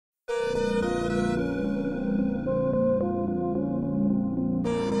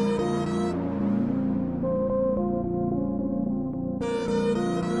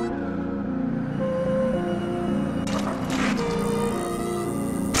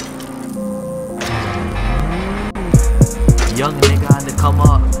Young nigga on the come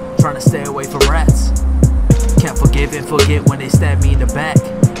up, trying to stay away from rats. Can't forgive and forget when they stab me in the back.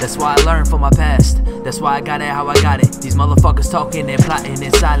 That's why I learned from my past. That's why I got it how I got it. These motherfuckers talking and plotting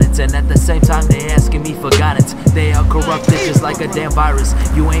in silence, and at the same time they asking me for guidance. They are corrupted just like a damn virus.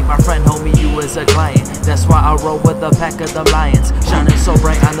 You ain't my friend, homie, you is a client. That's why I roll with a pack of the lions, shining so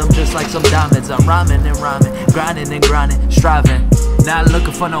bright on them just like some diamonds. I'm rhyming and rhyming, grinding and grinding, striving, not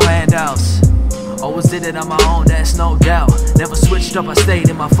looking for no handouts. Always did it on my own, that's no doubt. Never switched up, I stayed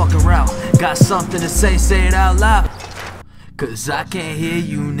in my fucking route. Got something to say it out loud. Cause I can't hear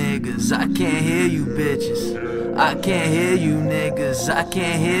you niggas, I can't hear you bitches. I can't hear you niggas, I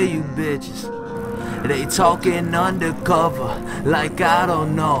can't hear you bitches. They talking undercover like I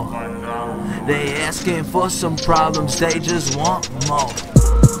don't know. They asking for some problems, they just want more.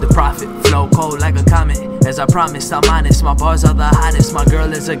 The prophet, flow cold like a comet. As I promised, I'm honest, my bars are the hottest. My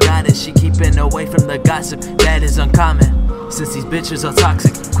girl is a goddess, she keeping away from the gossip. That is uncommon, since these bitches are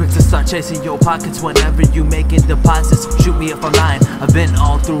toxic. Quick to start chasing your pockets whenever you making deposits. Shoot me if I'm lying, I've been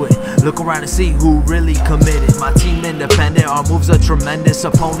all through it. Look around and see who really committed. My team independent, our moves are tremendous.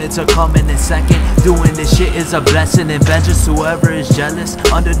 Opponents are coming in second. Doing this shit is a blessing and vengeance. Whoever is jealous,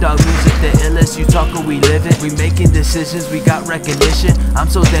 underdog music the illest. You talking, we live it. We making decisions, we got recognition. I'm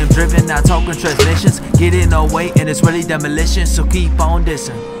so damn driven, not talking transmissions. Get in our way and it's really demolition, so keep on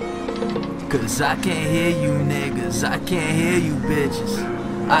dissing. Cause I can't hear you niggas, I can't hear you bitches.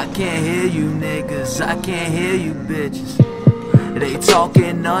 I can't hear you niggas, I can't hear you bitches. They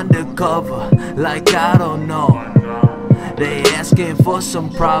talking undercover like I don't know. They asking for some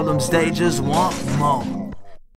problems, they just want more.